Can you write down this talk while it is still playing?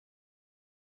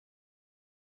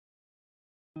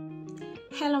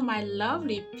Hello my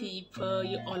lovely people,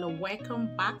 you all are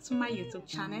welcome back to my YouTube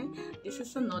channel. This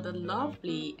is another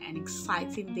lovely and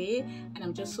exciting day and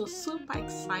I'm just so super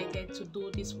excited to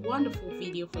do this wonderful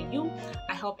video for you.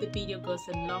 I hope the video goes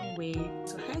a long way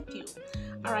to help you.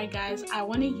 Alright guys, I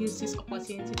want to use this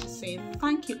opportunity to say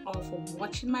thank you all for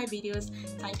watching my videos.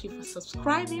 Thank you for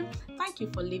subscribing. Thank you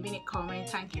for leaving a comment.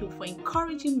 Thank you for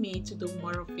encouraging me to do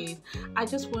more of it. I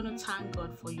just want to thank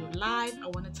God for your life. I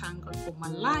want to thank God for my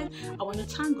life. I want to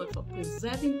thank God for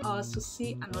preserving us to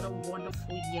see another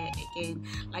wonderful year again.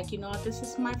 Like, you know, this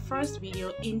is my first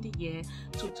video in the year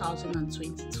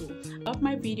 2022. Love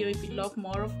my video. If you love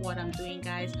more of what I'm doing,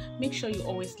 guys, make sure you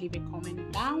always leave a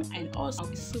comment down, and also I'll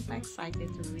be super excited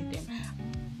to read them.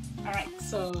 Alright,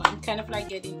 so I'm kind of like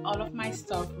getting all of my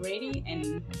stuff ready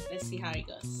and let's see how it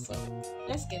goes. So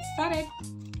let's get started.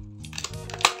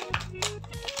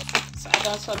 So I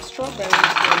got some strawberries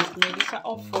with me. These are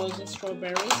all frozen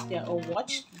strawberries. They're all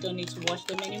washed. Don't need to wash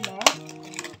them anymore.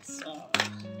 So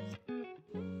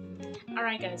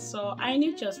alright guys, so I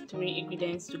need just 3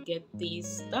 ingredients to get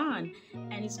this done,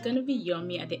 and it's gonna be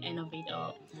yummy at the end of it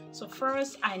all. So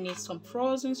first I need some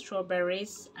frozen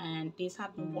strawberries, and these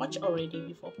have been washed already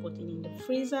before putting in the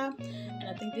freezer, and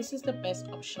I think this is the best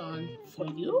option for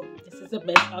you. This is the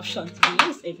best option to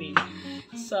use even.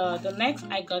 So the next,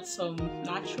 I got some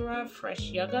natural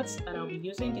fresh yogurts that I'll be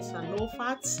using. These are low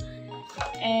fats.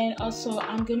 And also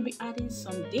I'm going to be adding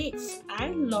some dates. I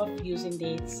love using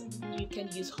dates. You can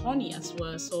use honey as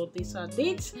well. So these are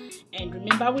dates, and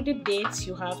remember with the dates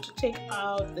you have to take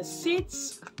out the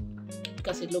seeds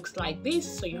because it looks like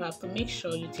this, so you have to make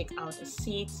sure you take out the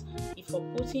seeds before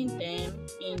putting them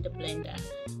in the blender.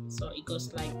 So it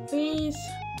goes like this.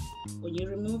 When you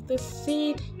remove the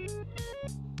seed,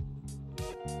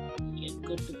 you're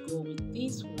good to go with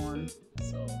this one.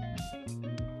 So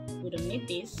we don't need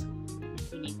this,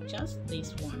 we need just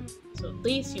this one. So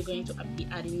this, you're going to be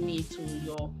adding it to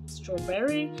your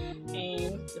strawberry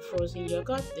and the frozen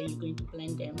yogurt, then you're going to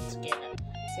blend them together.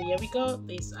 So here we go.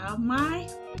 These are my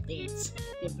dates.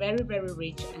 They're very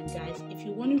rich, and guys, if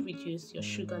you want to reduce your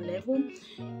sugar level,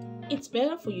 it's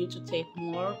better for you to take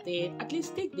more of dates. At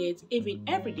least take dates even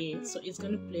every day, so it's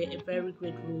going to play a very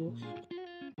great role.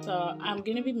 So I'm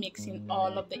going to be mixing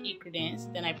all of the ingredients,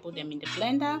 then I put them in the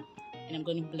blender and I'm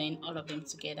going to blend all of them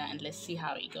together, and let's see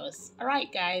how it goes.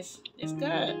 Alright guys, let's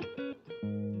go.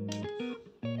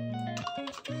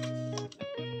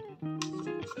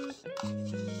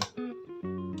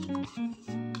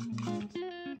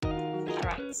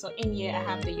 Alright, so in here I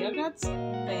have the yogurts,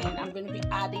 then I'm going to be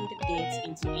adding the dates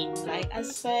into it. Like I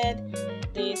said,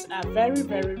 these are very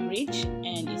rich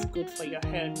and it's good for your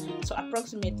health. So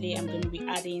approximately I'm going to be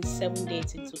adding 7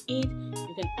 dates into it.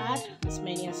 You can add as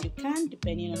many as you can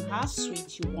depending on how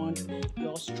sweet you want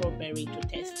your strawberry to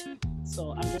taste.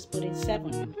 So I'm just putting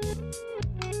 7.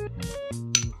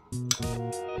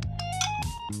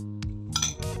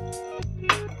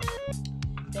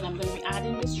 Then I'm going to be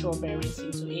adding the strawberries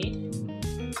into it.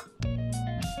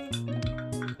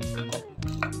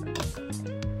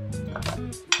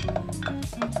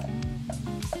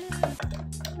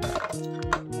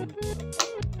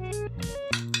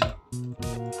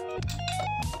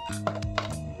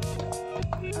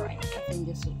 Alright, I think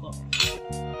this will go.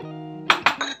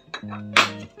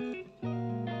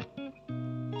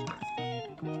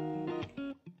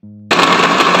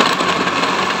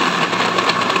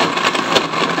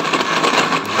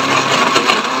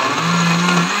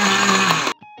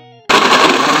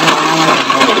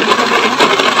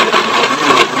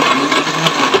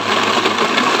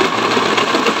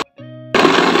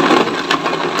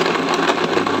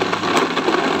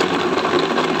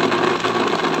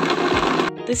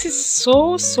 This is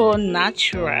so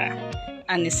natural,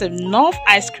 and it's enough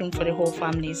ice cream for the whole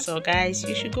family. So guys,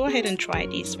 you should go ahead and try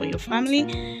this for your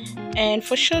family, and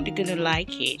for sure they're gonna like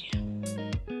it.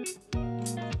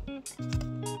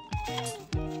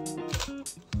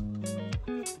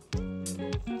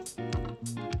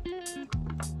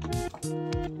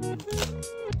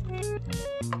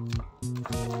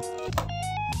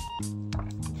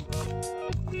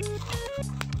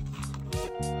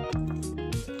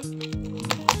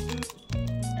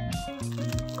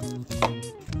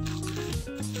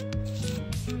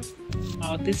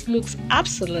 Oh, this looks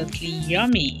absolutely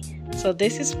yummy. So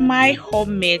this is my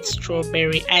homemade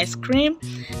strawberry ice cream,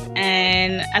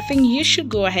 and I think you should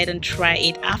go ahead and try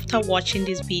it after watching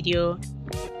this video.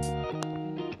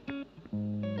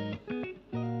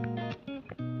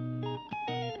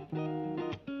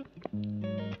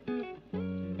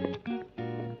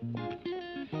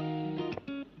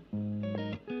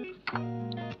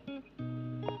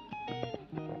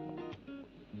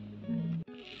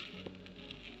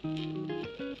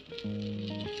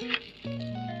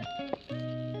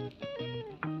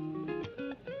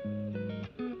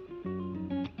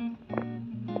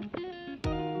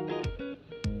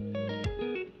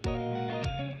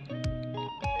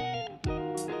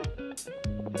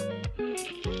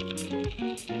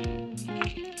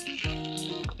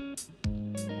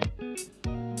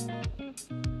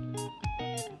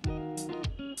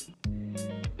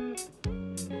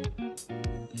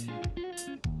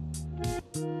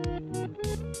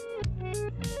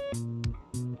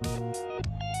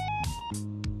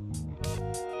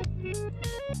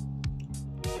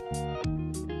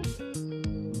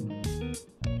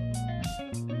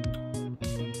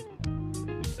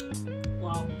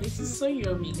 is so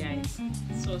yummy, guys.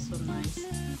 So nice.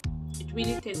 It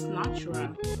really tastes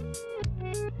natural.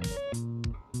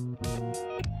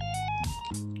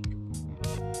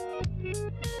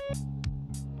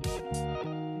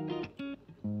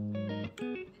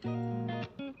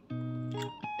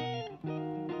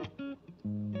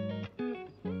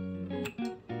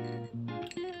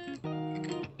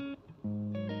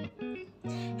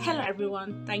 Hello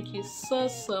everyone, thank you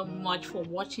so much for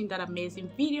watching that amazing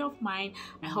video of mine.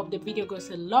 I hope the video goes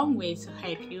a long way to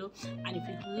help you, and if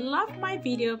you love my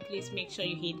video, please make sure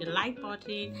you hit the like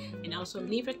button and also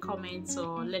leave a comment,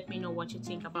 so let me know what you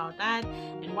think about that.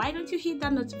 And why don't you hit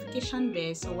that notification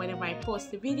bell so whenever I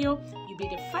post the video, you'll be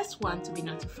the first one to be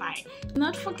notified. Do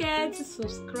not forget to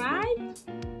subscribe,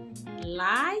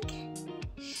 like,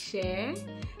 share,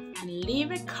 and leave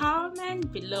a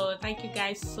comment below. Thank you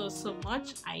guys so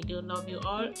much. I do love you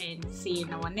all, and see you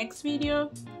in our next video.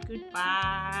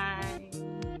 Goodbye.